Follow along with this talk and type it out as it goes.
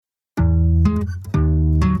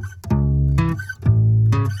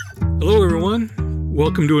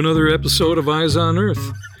Welcome to another episode of Eyes on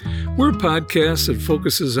Earth. We're a podcast that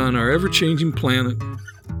focuses on our ever-changing planet.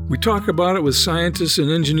 We talk about it with scientists and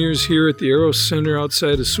engineers here at the Aeros Center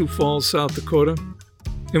outside of Sioux Falls, South Dakota.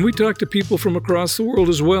 And we talk to people from across the world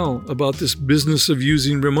as well about this business of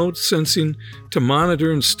using remote sensing to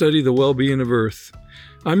monitor and study the well-being of Earth.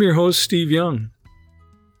 I'm your host, Steve Young.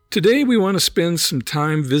 Today we want to spend some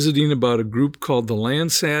time visiting about a group called the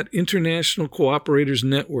Landsat International Cooperators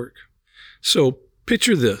Network. So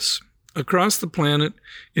picture this. Across the planet,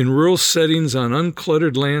 in rural settings on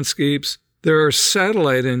uncluttered landscapes, there are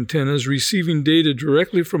satellite antennas receiving data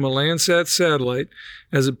directly from a Landsat satellite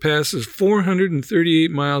as it passes 438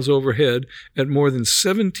 miles overhead at more than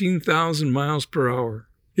 17,000 miles per hour.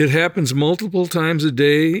 It happens multiple times a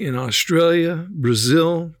day in Australia,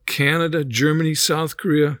 Brazil, Canada, Germany, South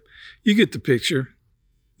Korea. You get the picture.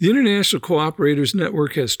 The International Cooperators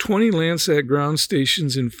Network has 20 Landsat ground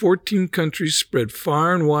stations in 14 countries spread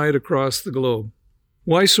far and wide across the globe.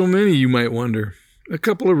 Why so many, you might wonder? A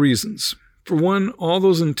couple of reasons. For one, all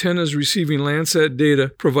those antennas receiving Landsat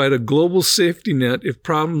data provide a global safety net if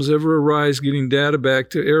problems ever arise getting data back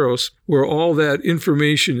to Aeros, where all that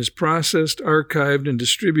information is processed, archived, and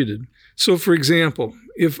distributed. So, for example,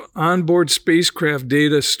 if onboard spacecraft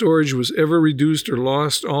data storage was ever reduced or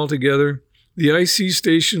lost altogether, the IC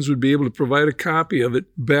stations would be able to provide a copy of it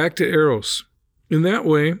back to Aeros. In that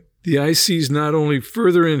way, the ICs not only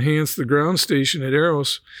further enhance the ground station at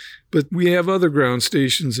Aeros, but we have other ground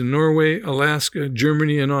stations in Norway, Alaska,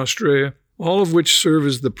 Germany, and Australia, all of which serve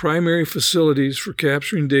as the primary facilities for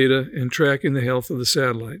capturing data and tracking the health of the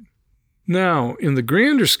satellite. Now, in the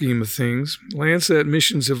grander scheme of things, Landsat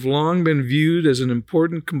missions have long been viewed as an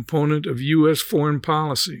important component of U.S. foreign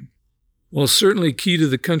policy. While certainly key to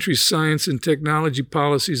the country's science and technology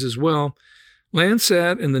policies as well,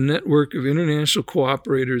 Landsat and the network of international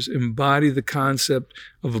cooperators embody the concept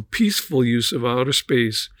of a peaceful use of outer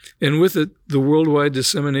space, and with it, the worldwide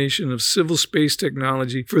dissemination of civil space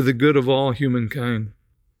technology for the good of all humankind.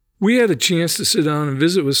 We had a chance to sit down and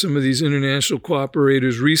visit with some of these international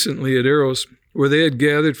cooperators recently at Aeros, where they had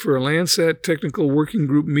gathered for a Landsat Technical Working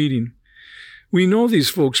Group meeting. We know these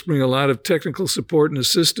folks bring a lot of technical support and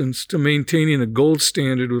assistance to maintaining a gold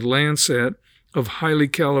standard with Landsat of highly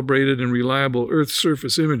calibrated and reliable Earth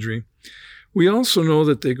surface imagery. We also know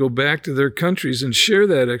that they go back to their countries and share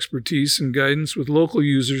that expertise and guidance with local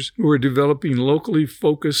users who are developing locally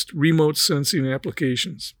focused remote sensing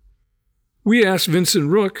applications. We asked Vincent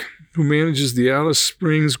Rook, who manages the Alice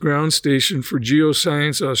Springs Ground Station for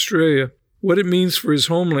Geoscience Australia, what it means for his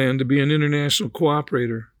homeland to be an international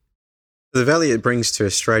cooperator. The value it brings to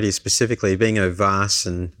Australia specifically, being a vast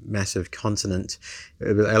and massive continent,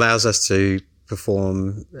 it allows us to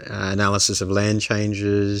perform analysis of land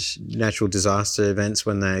changes, natural disaster events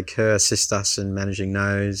when they occur, assist us in managing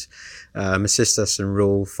those, assist us in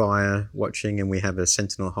rural fire watching, and we have a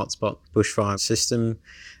Sentinel hotspot bushfire system.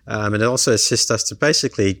 And it also assists us to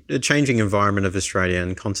basically the changing environment of Australia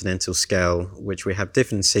and continental scale, which we have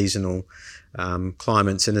different seasonal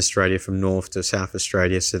climates in Australia from North to South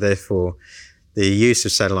Australia. So therefore, the use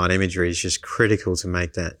of satellite imagery is just critical to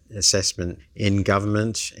make that assessment in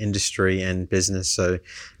government, industry, and business. So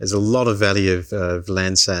there's a lot of value of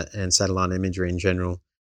Landsat and satellite imagery in general.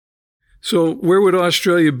 So where would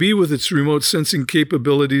Australia be with its remote sensing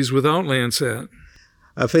capabilities without Landsat?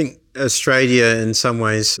 I think Australia, in some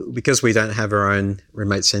ways, because we don't have our own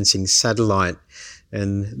remote sensing satellite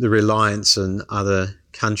and the reliance on other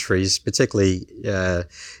countries, particularly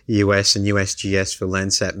US and USGS for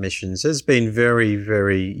Landsat missions, has been very,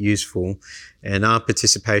 very useful. And our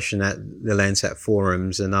participation at the Landsat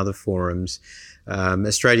forums and other forums,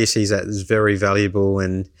 Australia sees that as very valuable,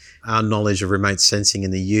 and our knowledge of remote sensing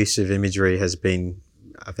and the use of imagery has been,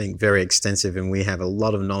 I think, very extensive, and we have a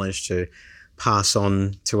lot of knowledge to pass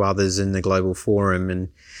on to others in the global forum.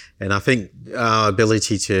 And I think our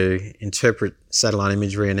ability to interpret satellite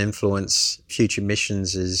imagery and influence future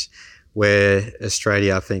missions is where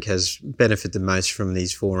Australia, I think, has benefited the most from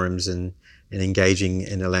these forums and engaging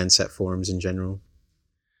in the Landsat forums in general.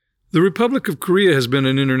 The Republic of Korea has been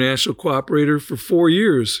an international cooperator for 4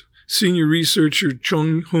 years. Senior researcher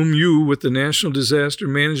Chung Hum-yu with the National Disaster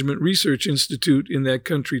Management Research Institute in that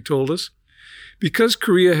country told us, because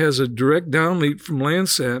Korea has a direct downlink from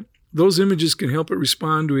Landsat, those images can help it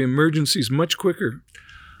respond to emergencies much quicker.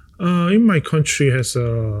 In my country, we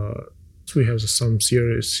have some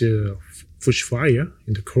serious bushfire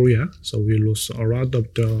in Korea, so we lose a lot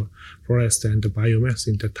of the forest and the biomass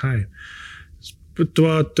in that time. But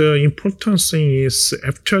the important thing is,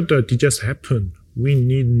 after the disaster happened, we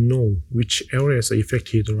need to know which areas are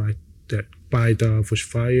affected by the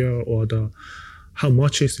bushfire or the how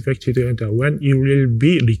much is affected and when it will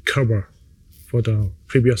be recovered for the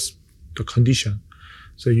previous condition.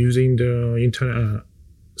 So using the internet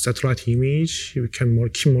satellite image, we can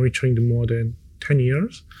keep monitoring more than 10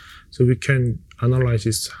 years. So we can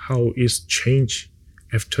analyze how it's changed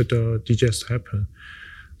after the disaster happened.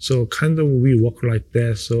 So kind of we work like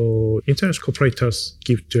that. So international operators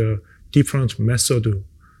give the different method to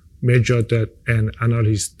measure that and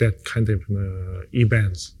analyze that kind of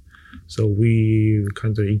events. So we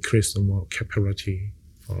kind of increase the more capability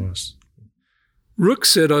for us. Rook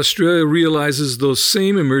said Australia realizes those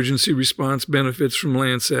same emergency response benefits from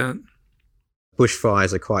Landsat.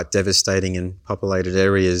 Bushfires are quite devastating in populated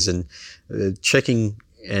areas, and checking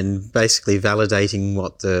and basically validating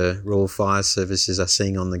what the Royal Fire Services are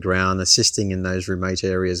seeing on the ground, assisting in those remote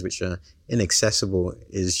areas which are inaccessible,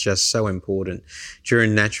 is just so important.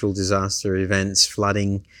 During natural disaster events,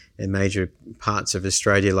 flooding in major parts of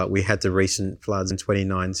Australia, like we had the recent floods in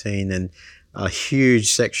 2019, and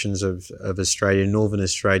huge sections of Australia, northern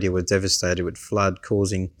Australia, were devastated with flood,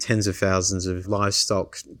 causing tens of thousands of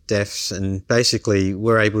livestock deaths. And basically,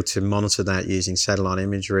 we're able to monitor that using satellite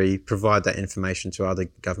imagery, provide that information to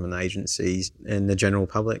other government agencies and the general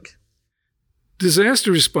public.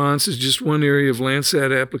 Disaster response is just one area of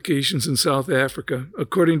Landsat applications in South Africa,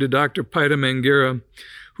 according to Dr. Pieter Mangera,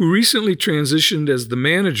 who recently transitioned as the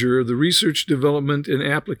manager of the Research Development and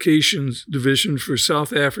Applications Division for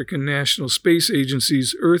South African National Space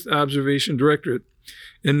Agency's Earth Observation Directorate,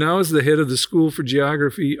 and now is the head of the School for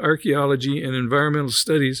Geography, Archaeology, and Environmental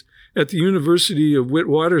Studies at the University of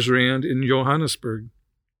Witwatersrand in Johannesburg.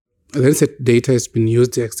 Landsat data has been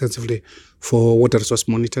used extensively for water resource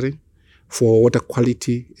monitoring, for water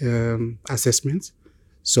quality assessments.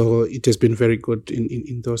 So it has been very good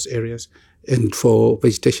in those areas, and for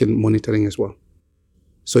vegetation monitoring as well.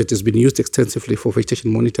 So it has been used extensively for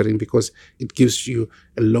vegetation monitoring because it gives you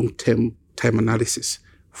a long-term time analysis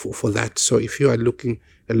for that. So if you are looking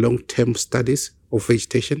at long-term studies of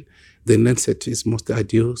vegetation, then Landsat is most the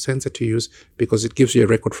ideal sensor to use because it gives you a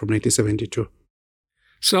record from 1972.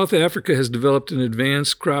 South Africa has developed an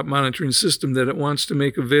advanced crop monitoring system that it wants to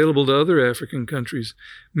make available to other African countries.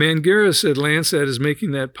 Mangera said Landsat is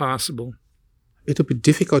making that possible. It will be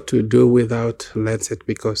difficult to do without Landsat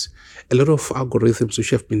because a lot of algorithms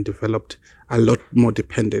which have been developed are a lot more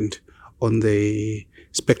dependent on the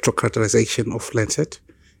spectral characterization of Landsat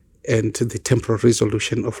and the temporal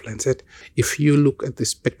resolution of Landsat. If you look at the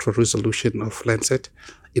spectral resolution of Landsat,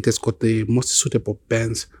 it has got the most suitable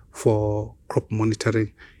bands for crop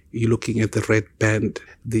monitoring. You're looking at the red band,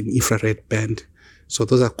 the infrared band. So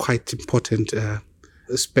those are quite important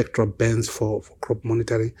spectral bands for crop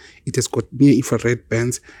monitoring. It has got near infrared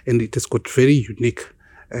bands and it has got very unique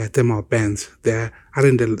thermal bands. There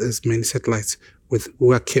aren't as many satellites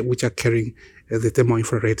which are carrying the thermal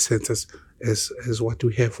infrared sensors as what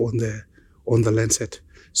we have on the Landsat.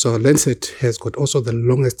 So Landsat has got also the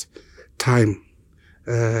longest time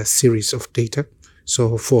series of data.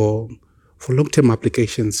 So for long-term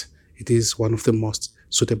applications, it is one of the most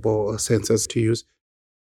suitable sensors to use.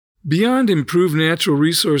 Beyond improved natural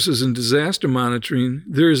resources and disaster monitoring,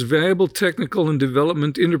 there is valuable technical and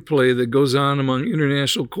development interplay that goes on among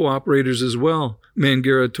international cooperators as well,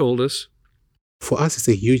 Mangera told us. For us, it's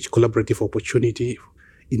a huge collaborative opportunity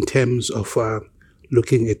in terms of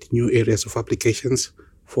looking at new areas of applications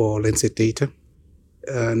for Landsat data,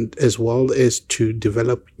 and as well as to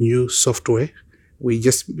develop new software. We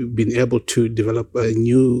just been able to develop a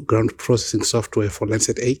new ground processing software for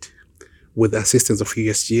Landsat 8 with the assistance of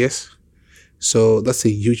USGS. So that's a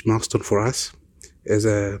huge milestone for us as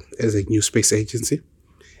a new space agency.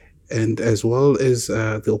 And as well as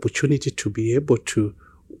the opportunity to be able to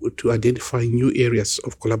identify new areas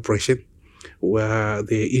of collaboration where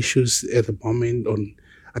there are issues at the moment on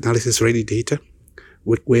analysis-ready data,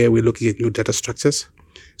 where we're looking at new data structures.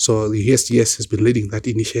 So the USGS has been leading that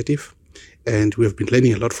initiative, and we have been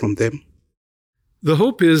learning a lot from them. The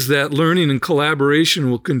hope is that learning and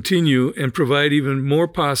collaboration will continue and provide even more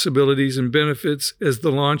possibilities and benefits as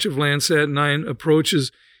the launch of Landsat 9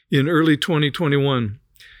 approaches in early 2021.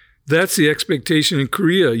 That's the expectation in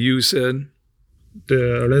Korea, Yu said.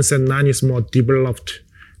 The Landsat 9 is more developed,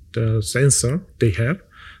 the sensor they have.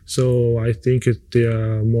 So I think they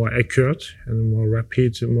are more accurate and more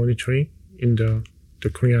rapid monitoring in the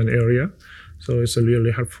Korean area. So it's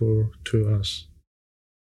really helpful to us.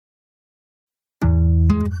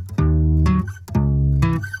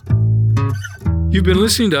 You've been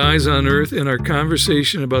listening to Eyes on Earth and our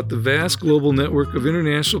conversation about the vast global network of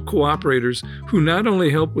international cooperators who not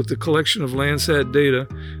only help with the collection of Landsat data,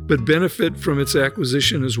 but benefit from its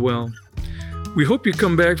acquisition as well. We hope you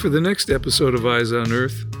come back for the next episode of Eyes on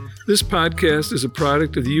Earth. This podcast is a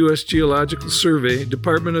product of the U.S. Geological Survey,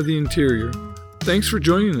 Department of the Interior. Thanks for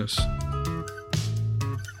joining us.